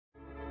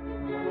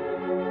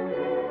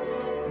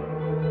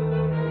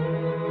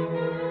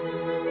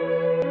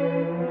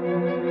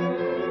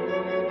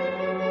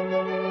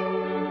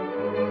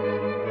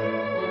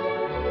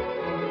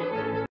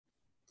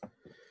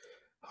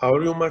How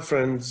are you, my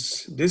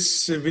friends?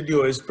 This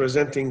video is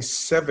presenting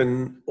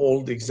 7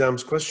 old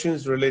exams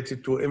questions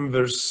related to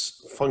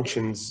inverse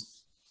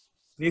functions.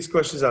 These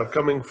questions are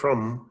coming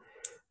from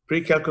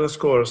pre-calculus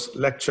course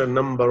lecture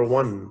number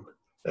 1.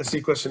 Let's see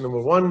question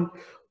number 1.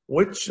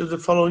 Which of the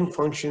following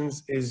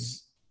functions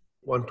is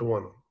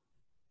one-to-one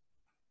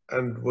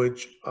and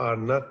which are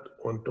not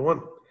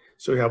one-to-one?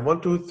 So we have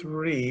 1, 2,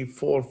 3,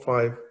 4,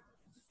 5,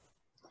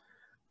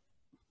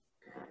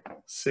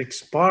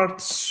 6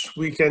 parts.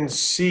 We can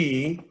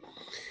see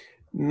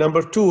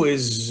number 2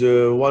 is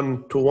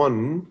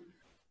 1-to-1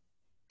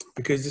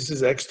 because this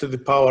is x to the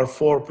power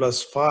 4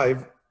 plus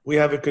 5. We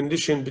have a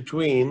condition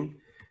between,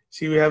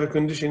 we have a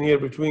condition here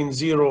between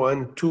 0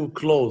 and 2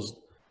 closed.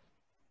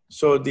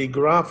 So the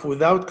graph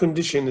without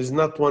condition is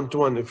not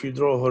 1-to-1 if you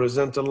draw a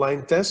horizontal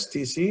line test,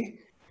 you see.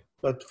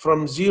 But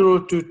from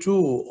 0 to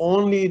 2,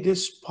 only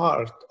this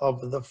part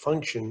of the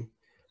function.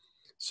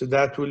 So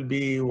that will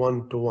be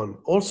 1-to-1.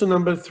 Also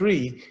number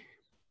 3,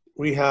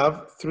 we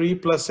have 3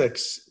 plus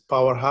x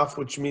power half,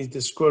 which means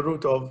the square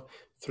root of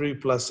 3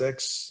 plus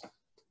x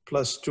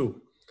plus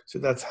 2. So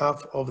that's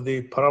half of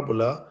the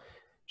parabola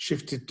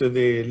shifted to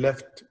the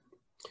left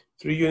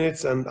 3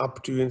 units and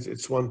up 2 units,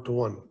 it's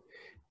 1-to-1.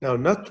 Now,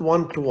 not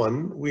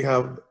 1-to-1, we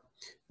have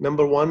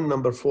number 1,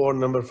 number 4,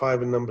 number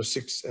 5, and number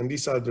 6. And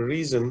these are the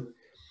reason.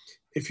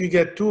 If you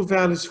get 2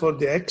 values for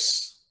the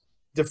x,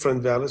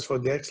 different values for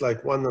the x,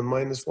 like 1 and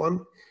minus 1,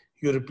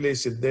 you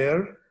replace it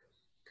there,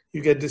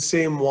 you get the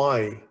same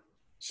y.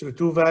 So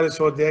 2 values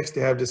for the x,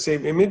 they have the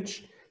same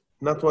image,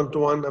 not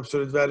 1-to-1,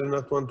 absolute value,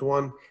 not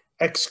 1-to-1,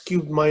 x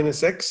cubed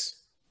minus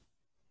x.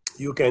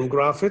 You can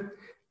graph it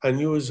and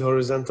use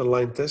horizontal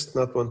line test,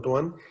 not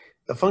 1-to-1.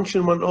 The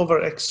function 1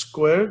 over x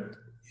squared,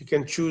 you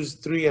can choose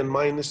 3 and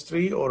minus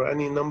 3 or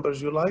any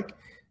numbers you like.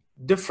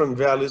 Different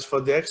values for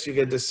the x, you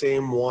get the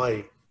same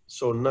y.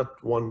 So not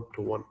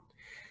 1-to-1.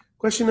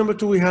 Question number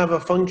 2, we have a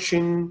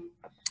function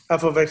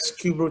f of x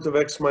cube root of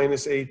x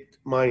minus 8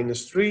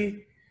 minus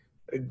 3.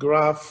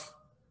 Graph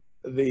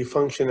the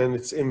function and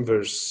its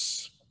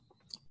inverse,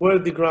 where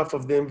the graph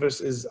of the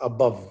inverse is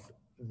above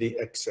the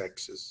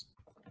x-axis.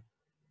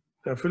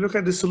 Now, if we look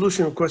at the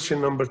solution of question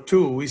number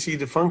 2, we see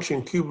the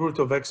function cube root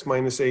of x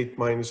minus 8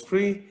 minus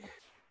 3.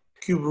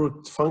 Cube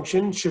root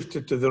function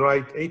shifted to the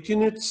right 8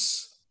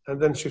 units and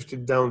then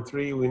shifted down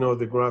 3. We know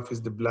the graph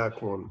is the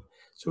black one.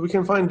 So we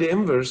can find the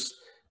inverse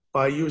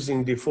by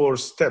using the 4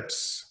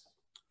 steps.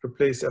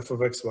 Replace f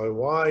of x by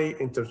y,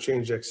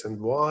 interchange x and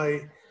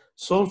y,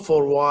 solve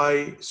for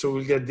y, so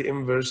we'll get the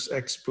inverse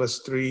x plus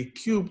 3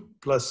 cubed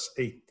plus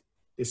 8.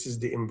 This is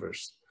the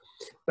inverse.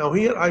 Now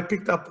here I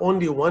picked up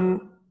only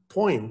 1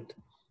 point.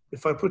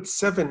 If I put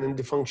 7 in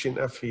the function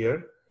f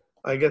here,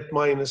 I get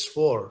minus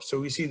 4. So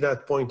we see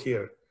that point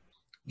here.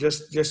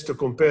 Just to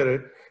compare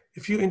it,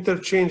 if you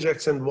interchange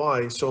x and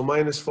y, so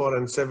minus 4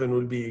 and 7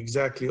 will be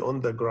exactly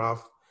on the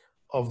graph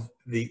of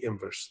the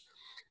inverse.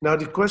 Now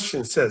the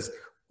question says,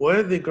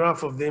 where the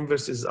graph of the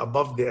inverse is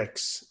above the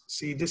x.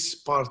 See, this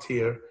part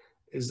here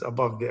is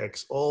above the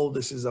x. All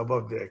this is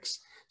above the x.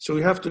 So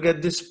we have to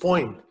get this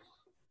point.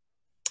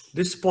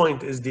 This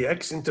point is the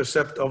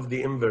x-intercept of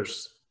the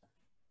inverse,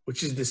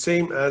 which is the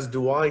same as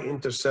the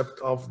y-intercept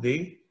of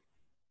the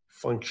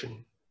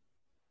function.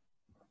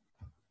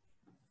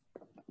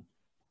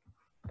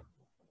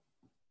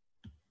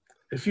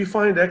 If you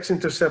find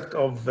x-intercept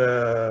of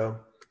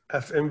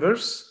f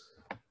inverse,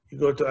 you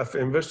go to f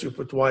inverse, you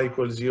put y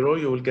equals 0,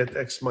 you will get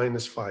x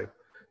minus 5.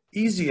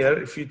 Easier,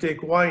 if you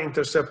take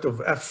y-intercept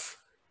of f,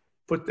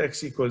 put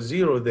x equals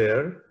 0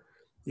 there,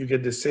 you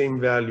get the same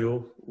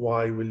value,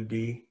 y will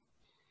be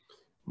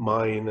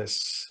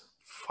minus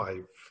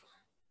 5.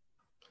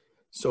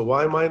 So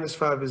y minus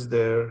 5 is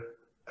there,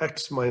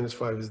 x minus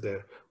 5 is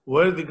there.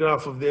 Where the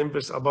graph of the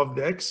inverse above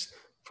the x?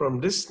 From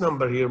this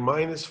number here,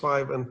 minus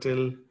 5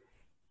 until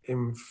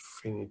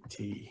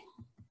infinity.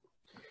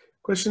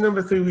 Question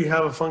number 3, we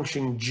have a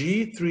function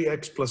g,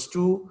 3x plus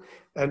 2,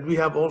 and we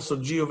have also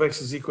g of x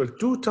is equal to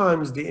 2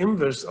 times the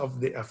inverse of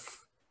the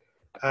f.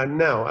 And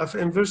now f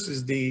inverse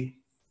is the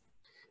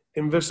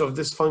inverse of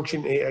this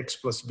function ax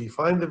plus b.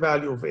 Find the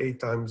value of a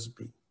times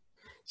b.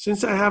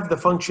 Since I have the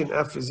function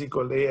f is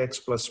equal to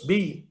ax plus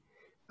b,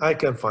 I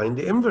can find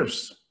the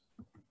inverse.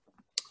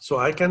 So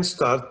I can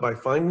start by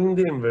finding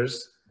the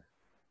inverse.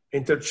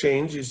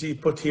 Interchange, you see,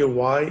 put here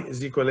y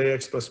is equal to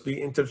ax plus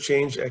b,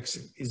 interchange x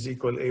is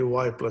equal to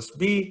ay plus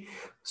b,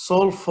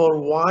 solve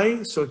for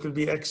y, so it will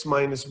be x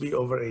minus b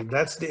over a.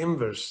 That's the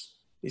inverse.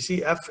 You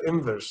see, f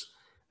inverse.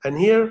 And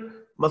here,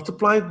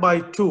 multiplied by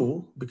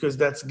 2, because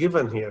that's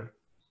given here,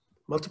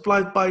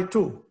 multiplied by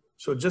 2.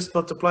 So just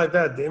multiply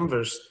that, the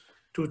inverse,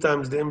 2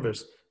 times the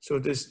inverse. So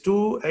it is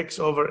 2x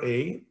over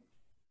a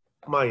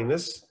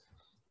minus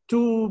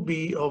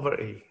 2b over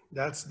a.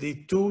 That's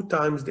the 2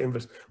 times the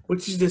inverse,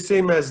 which is the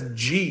same as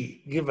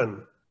g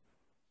given.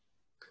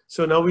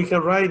 So now we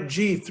can write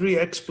g,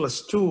 3x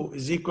plus 2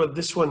 is equal to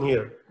this one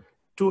here,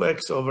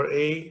 2x over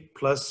a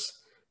plus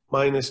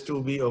minus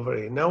 2b over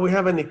a. Now we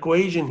have an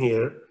equation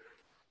here.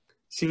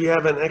 See, we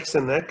have an x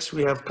and x,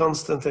 we have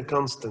constant and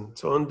constant.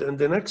 So on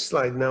the next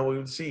slide now we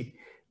will see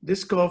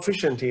This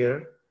coefficient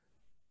here,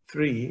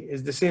 3,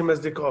 is the same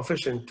as the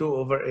coefficient 2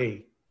 over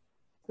a.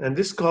 And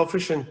this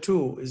coefficient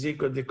 2 is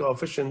equal to the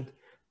coefficient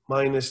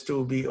minus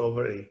 2b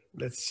over a.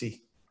 Let's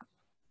see.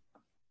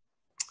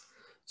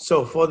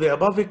 So for the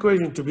above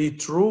equation to be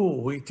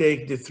true, we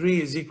take the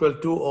 3 is equal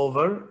to 2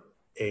 over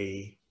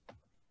a.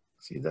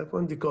 See that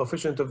one? The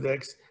coefficient of the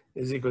x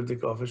is equal to the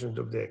coefficient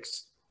of the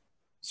x.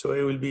 So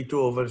a will be 2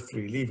 over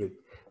 3. Leave it.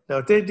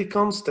 Now take the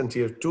constant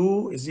here.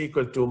 2 is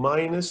equal to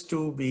minus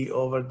 2b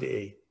over the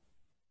a.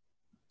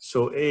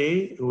 So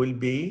a will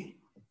be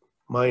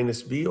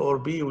minus b, or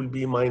b will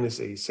be minus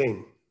a.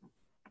 Same.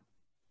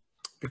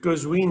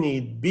 Because we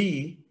need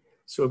b,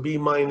 so b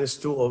minus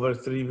 2 over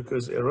 3,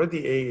 because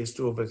already a is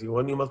 2 over 3.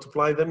 When you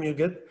multiply them, you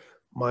get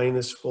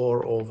minus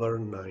 4 over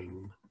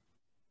 9.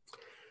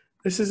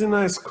 This is a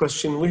nice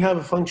question. We have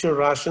a function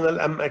rational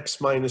mx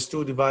minus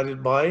 2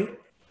 divided by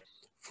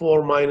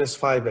 4 minus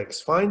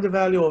 5x. Find the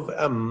value of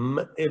m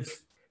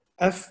if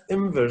f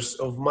inverse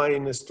of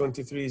minus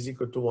 23 is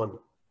equal to 1.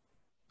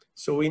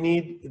 So we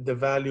need the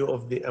value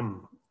of the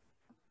m.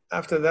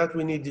 After that,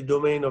 we need the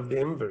domain of the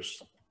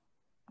inverse.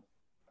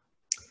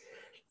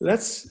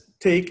 Let's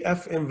take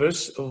f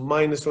inverse of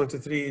minus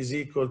 23 is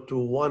equal to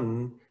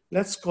 1.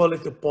 Let's call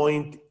it a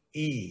point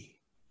E.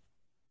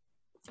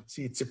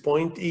 See, it's a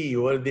point E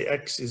where the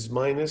x is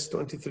minus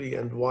 23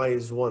 and y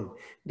is 1.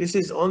 This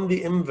is on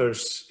the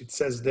inverse, it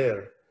says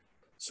there.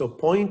 So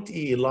point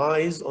E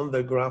lies on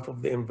the graph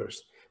of the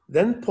inverse.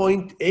 Then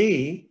point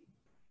A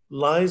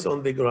lies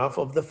on the graph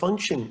of the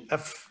function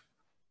f.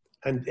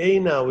 And A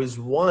now is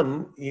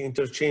 1, you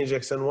interchange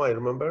x and y,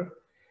 remember?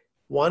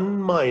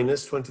 1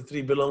 minus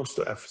 23 belongs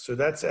to f. So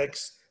that's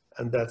x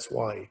and that's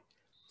y.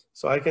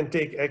 So I can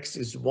take x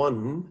is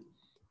 1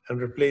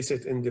 and replace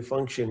it in the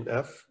function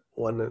f.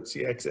 1 and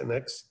see x and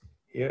x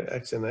here,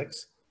 x and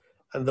x.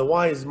 And the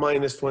y is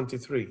minus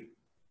 23.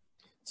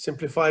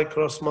 Simplify,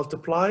 cross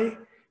multiply,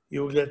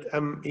 you will get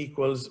m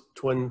equals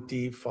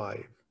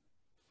 25.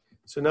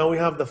 So now we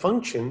have the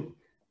function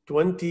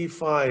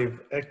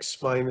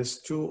 25x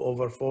minus 2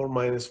 over 4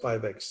 minus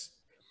 5x.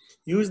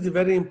 Use the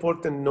very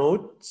important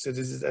note,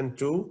 citizens and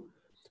 2.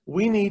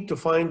 We need to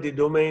find the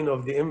domain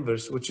of the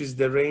inverse, which is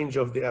the range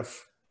of the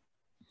f.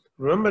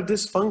 Remember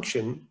this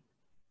function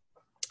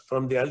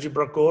from the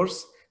algebra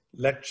course,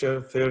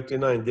 lecture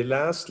 39, the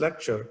last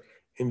lecture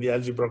in the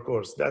algebra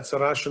course. That's a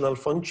rational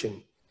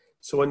function.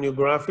 So when you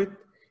graph it,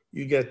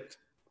 you get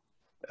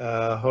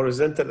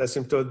horizontal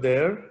asymptote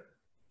there,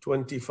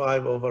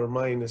 25 over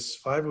minus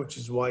 5, which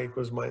is y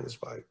equals minus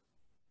 5.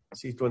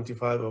 See,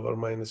 25 over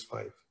minus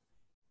 5.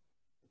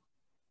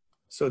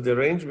 So the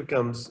range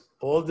becomes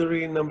all the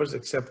real numbers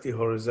except the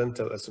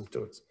horizontal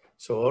asymptotes.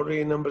 So all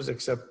real numbers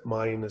except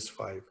minus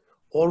 5.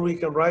 Or we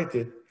can write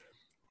it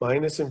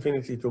minus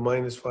infinity to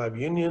minus 5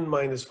 union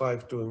minus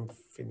 5 to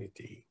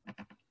infinity.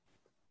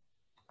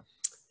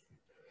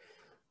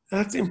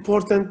 That's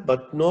important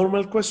but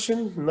normal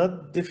question,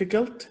 not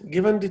difficult.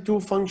 Given the two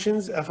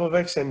functions f of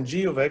x and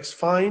g of x,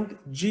 find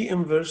g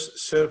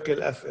inverse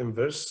circle f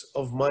inverse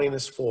of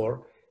minus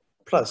 4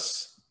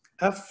 plus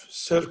f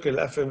circle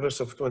f inverse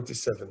of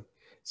 27.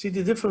 See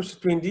the difference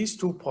between these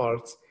two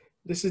parts?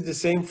 This is the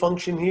same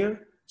function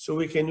here, so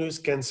we can use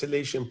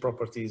cancellation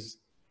properties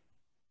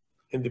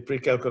in the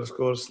pre-calculus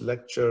course,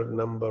 lecture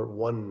number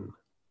 1.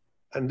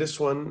 And this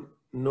one,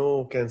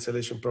 no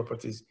cancellation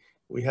properties.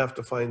 We have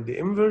to find the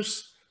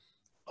inverse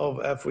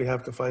of f, we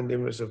have to find the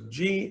inverse of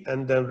g,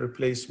 and then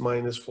replace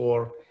minus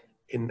 4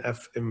 in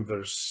f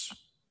inverse.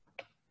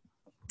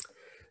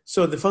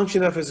 So the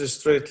function f is a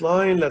straight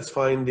line. Let's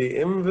find the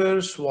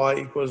inverse. Y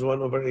equals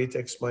 1 over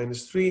 8x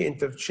minus 3.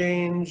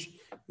 Interchange.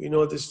 You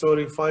know the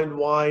story. Find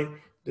y.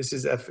 This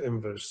is f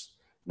inverse.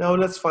 Now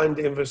let's find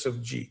the inverse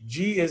of g.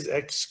 G is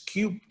x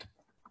cubed.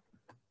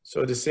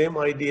 So the same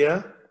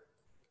idea.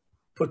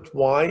 Put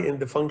y in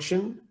the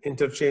function.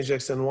 Interchange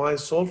x and y.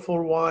 Solve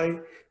for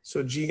y.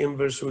 So g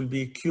inverse will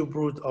be cube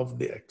root of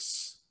the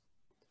x.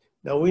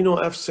 Now we know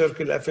f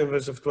circle f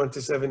inverse of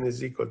 27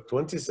 is equal to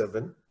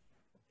 27.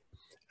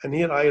 And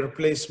here I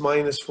replace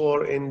minus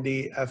 4 in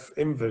the f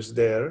inverse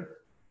there.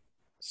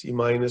 See,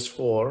 minus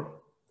 4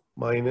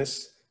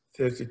 minus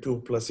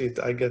 32 plus 8,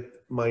 I get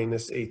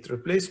minus 8.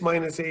 Replace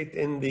minus 8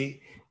 in the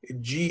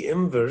g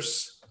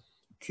inverse.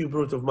 Cube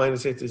root of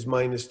minus 8 is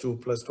minus 2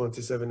 plus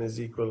 27 is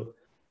equal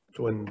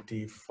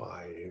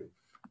 25.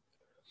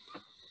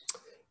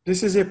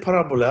 This is a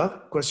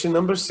parabola. Question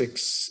number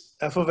 6.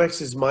 F of x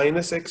is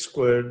minus x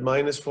squared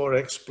minus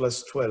 4x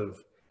plus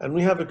 12. And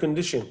we have a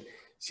condition.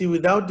 See,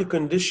 without the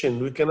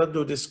condition, we cannot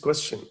do this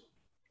question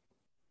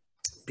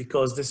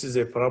because this is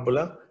a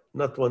parabola,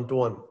 not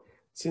one-to-one.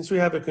 Since we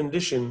have a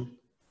condition,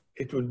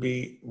 it will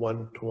be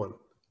one-to-one.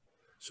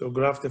 So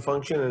graph the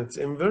function and its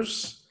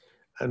inverse,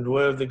 and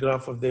where the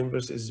graph of the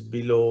inverse is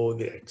below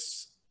the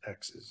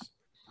x-axis.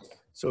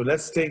 So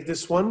let's take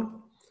this one.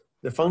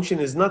 The function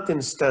is not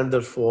in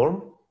standard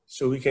form,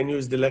 so we can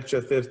use the lecture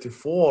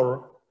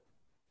 34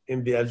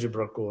 in the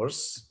algebra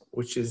course,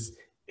 which is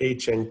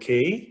h and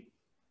k.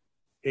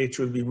 H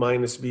will be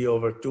minus b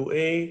over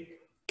 2a,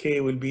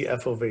 k will be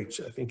f of h.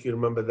 I think you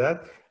remember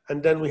that.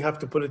 and then we have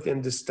to put it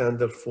in the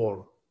standard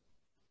form.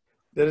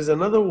 There is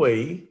another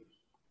way.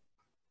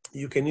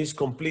 You can use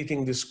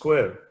completing the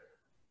square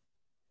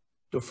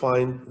to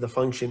find the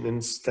function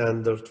in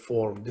standard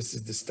form. This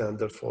is the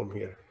standard form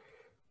here.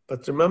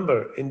 But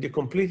remember, in the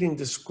completing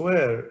the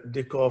square,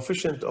 the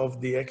coefficient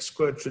of the x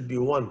squared should be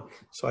 1.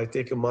 So I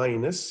take a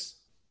minus.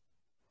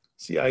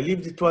 See, I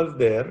leave the 12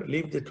 there,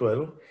 leave the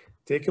 12,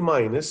 take a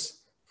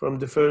minus from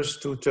the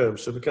first two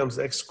terms. So it becomes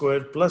x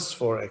squared plus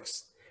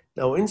 4x.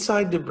 Now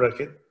inside the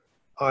bracket,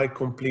 I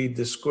complete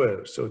the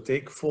square. So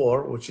take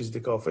 4, which is the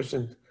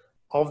coefficient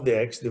of the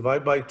x,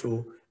 divide by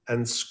 2,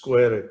 and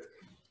square it.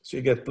 So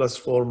you get plus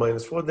 4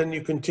 minus 4. Then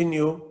you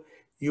continue,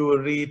 you will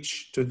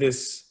reach to this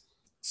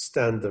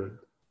standard.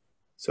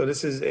 So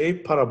this is a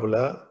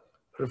parabola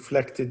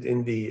reflected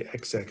in the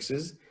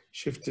x-axis,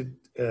 shifted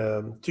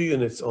 2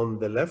 units on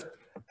the left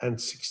and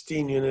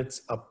 16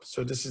 units up.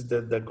 So this is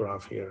the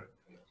graph here.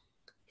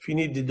 If you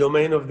need the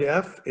domain of the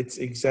f, it's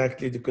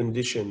exactly the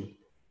condition.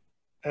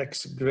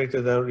 X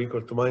greater than or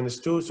equal to minus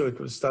 2. So it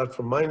will start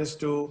from minus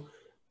 2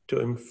 to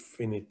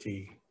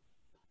infinity.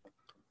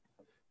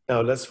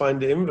 Now let's find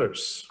the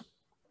inverse.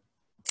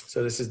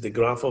 So this is the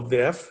graph of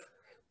the f.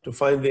 To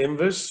find the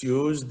inverse,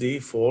 use the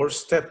 4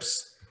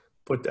 steps.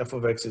 Put f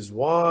of x is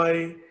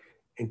y,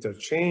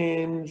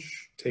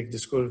 interchange, take the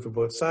square root of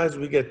both sides.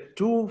 We get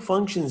 2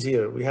 functions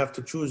here. We have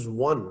to choose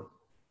one,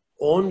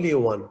 only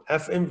one.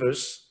 F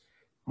inverse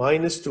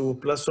minus 2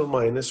 plus or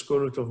minus square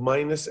root of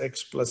minus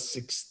x plus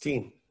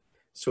 16.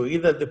 So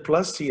either the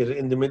plus here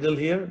in the middle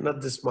here,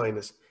 not this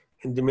minus.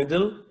 In the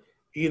middle,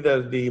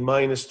 either the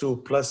minus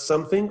 2 plus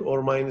something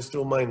or minus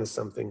 2 minus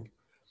something.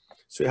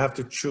 So you have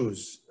to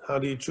choose. How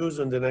do you choose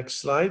on the next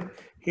slide?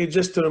 Here,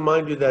 just to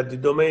remind you that the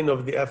domain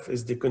of the f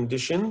is the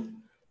condition,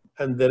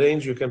 and the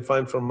range you can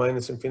find from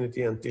minus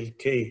infinity until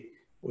k,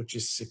 which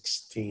is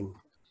 16.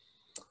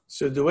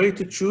 So the way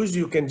to choose,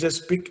 you can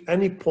just pick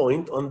any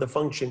point on the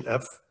function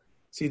f.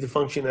 See the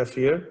function f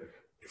here.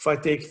 If I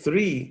take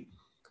 3,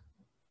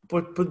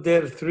 put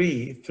there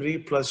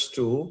 3 plus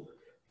 2,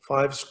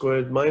 5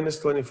 squared minus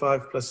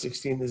 25 plus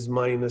 16 is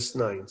minus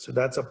 9. So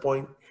that's a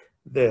point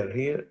there.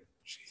 Here,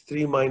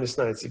 3 minus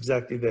 9, it's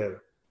exactly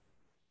there.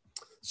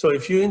 So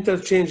if you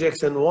interchange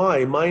x and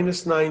y,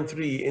 minus 9,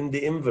 3 in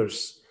the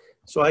inverse.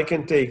 So I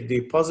can take the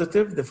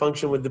positive, the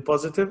function with the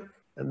positive,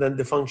 and then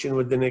the function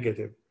with the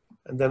negative.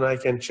 And then I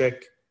can check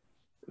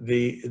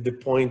the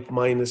point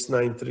minus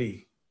 9,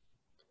 3.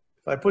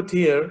 If I put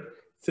here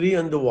 3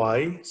 on the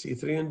y, see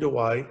 3 on the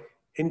y,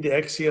 in the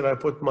x here I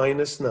put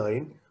minus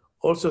 9.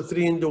 Also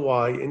 3 in the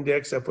y, in the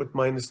x I put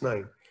minus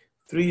 9.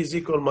 3 is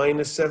equal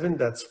minus 7,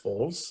 that's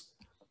false.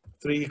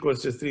 3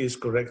 equals to 3 is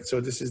correct, so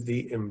this is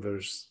the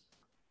inverse.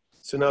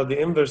 So now the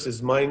inverse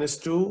is minus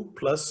 2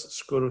 plus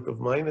square root of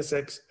minus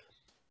x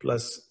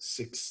plus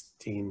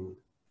 16.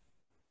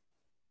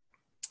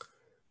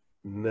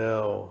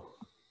 Now,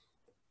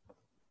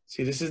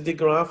 see, this is the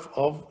graph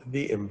of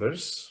the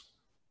inverse,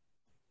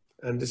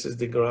 and this is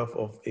the graph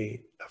of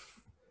the f.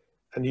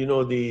 And you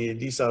know,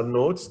 these are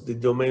nodes. The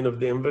domain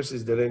of the inverse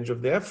is the range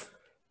of the f,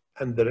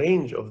 and the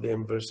range of the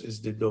inverse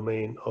is the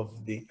domain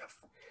of the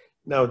f.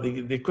 Now,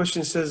 the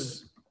question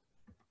says,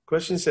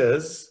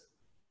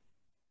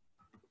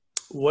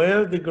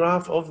 where the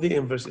graph of the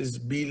inverse is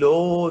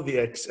below the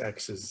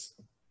x-axis.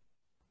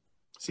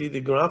 See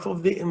the graph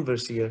of the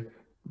inverse here,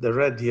 the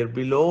red here,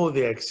 below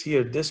the x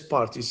here, this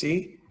part, you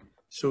see?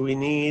 So we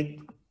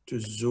need to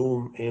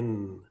zoom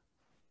in.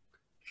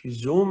 If you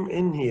zoom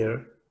in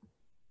here,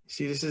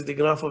 see this is the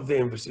graph of the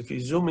inverse. If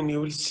you zoom in,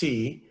 you will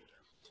see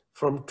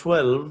from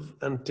 12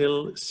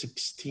 until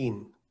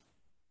 16.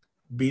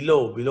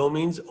 Below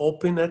means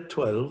open at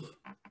 12,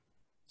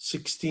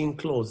 16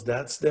 closed.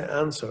 That's the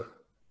answer.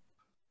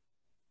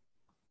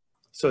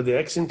 So the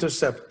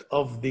x-intercept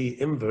of the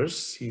inverse,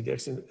 see the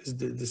x is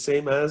the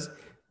same as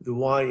the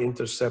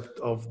y-intercept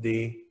of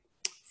the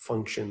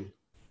function.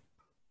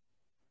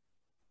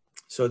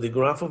 So the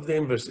graph of the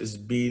inverse is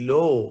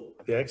below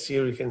the x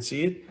here, you can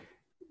see it.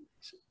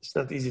 It's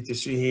not easy to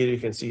see here, you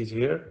can see it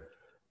here.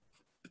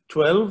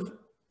 12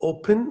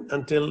 open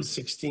until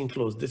 16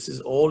 closed. This is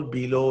all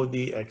below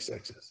the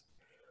x-axis.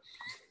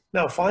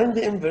 Now find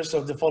the inverse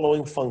of the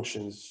following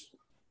functions.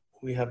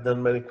 We have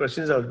done many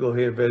questions. I'll go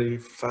here very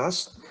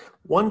fast.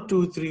 1,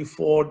 2, 3,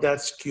 4,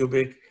 that's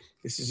cubic.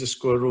 This is a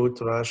square root,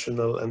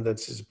 rational, and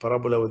this is a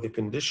parabola with the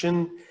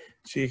condition.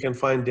 So you can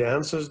find the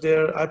answers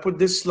there. I put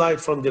this slide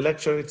from the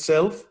lecture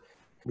itself,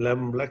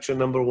 lecture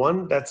number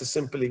 1. That's a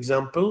simple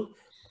example.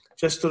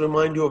 Just to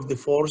remind you of the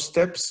 4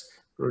 steps.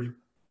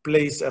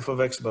 Replace f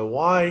of x by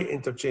y,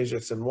 interchange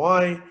x and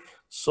y,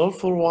 solve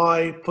for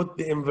y, put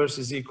the inverse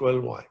is equal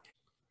y.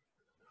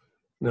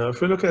 Now, if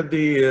we look at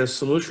the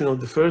solution of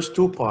the first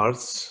 2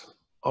 parts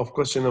of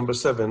question number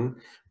 7,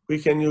 we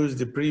can use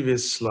the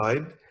previous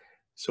slide.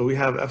 So we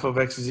have f of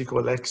x is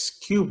equal x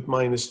cubed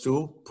minus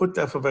 2, put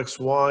f of x,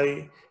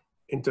 y,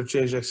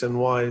 interchange x and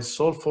y,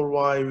 solve for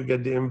y, we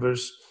get the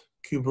inverse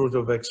cube root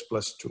of x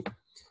plus 2.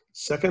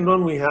 Second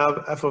one, we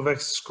have f of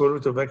x square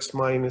root of x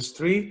minus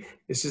 3.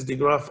 This is the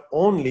graph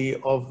only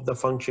of the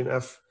function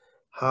f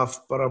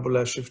half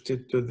parabola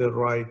shifted to the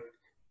right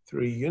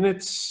 3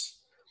 units.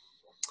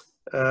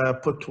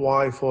 Put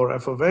y for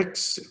f of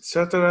x,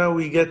 etc.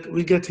 We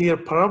get here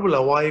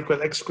parabola y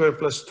equal x squared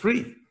plus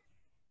 3.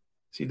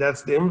 See,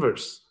 that's the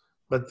inverse.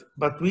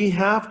 But we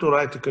have to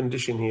write a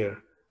condition here.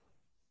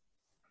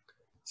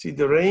 See,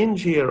 the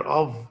range here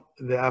of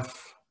the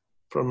f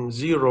from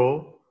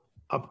 0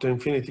 up to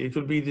infinity, it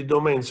will be the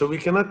domain. So we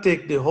cannot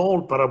take the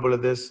whole parabola,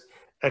 this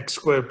x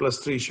squared plus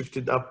 3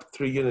 shifted up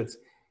 3 units.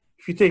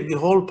 If you take the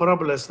whole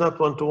parabola, it's not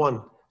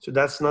 1-to-1. So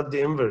that's not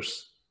the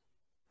inverse.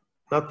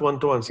 Not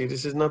 1-to-1. See,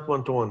 this is not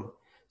 1-to-1.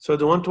 So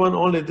the 1-to-1,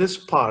 only this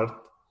part.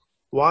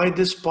 Why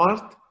this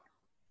part?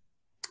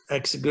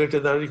 X greater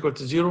than or equal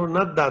to 0,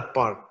 not that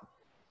part.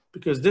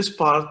 Because this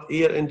part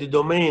here in the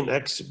domain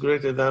x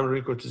greater than or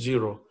equal to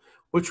 0,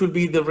 which will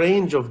be the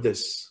range of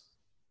this.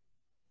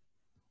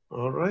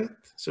 All right,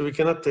 so we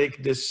cannot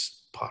take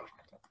this part.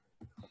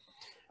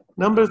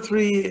 Number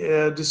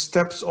 3, the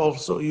steps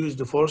also use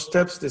the 4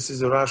 steps. This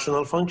is a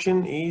rational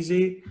function,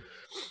 easy.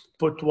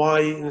 Put y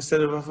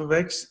instead of f of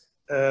x,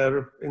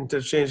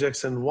 interchange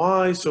x and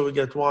y. So we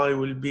get y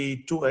will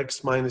be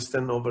 2x minus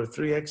 10 over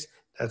 3x.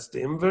 That's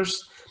the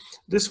inverse.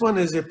 This one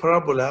is a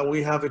parabola.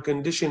 We have a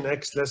condition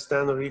x less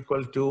than or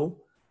equal to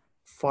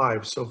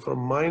 5. So from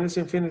minus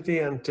infinity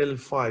until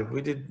 5.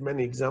 We did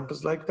many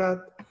examples like that.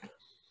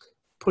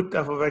 Put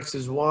f of x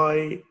is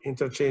y,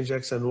 interchange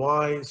x and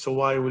y. So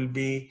y will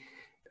be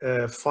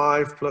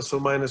 5 plus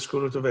or minus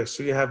square root of x.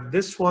 So you have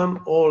this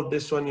one or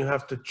this one you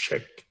have to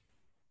check.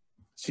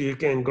 So you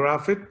can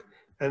graph it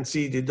and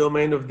see the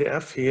domain of the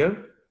f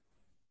here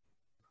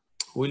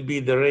will be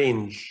the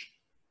range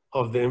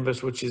of the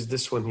inverse, which is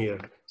this one here.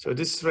 So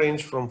this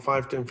range from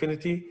 5 to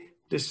infinity,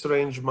 this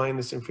range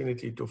minus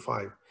infinity to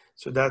 5.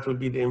 So that will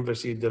be the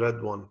inverse here, the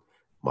red one,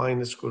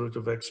 minus square root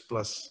of x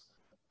plus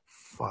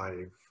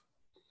 5.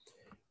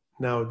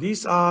 Now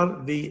these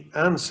are the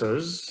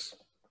answers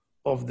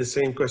of the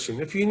same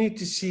question. If you need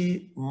to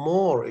see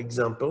more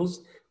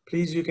examples,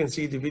 please you can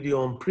see the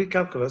video on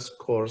pre-calculus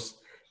course,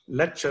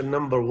 lecture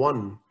number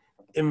 1,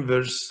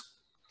 inverse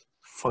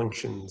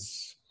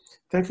functions.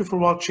 Thank you for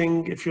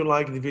watching. If you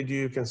like the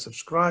video, you can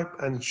subscribe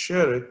and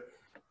share it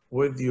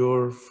with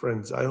your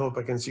friends. I hope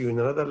I can see you in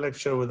another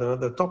lecture with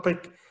another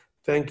topic.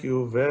 Thank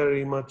you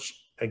very much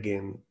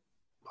again.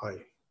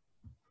 Bye.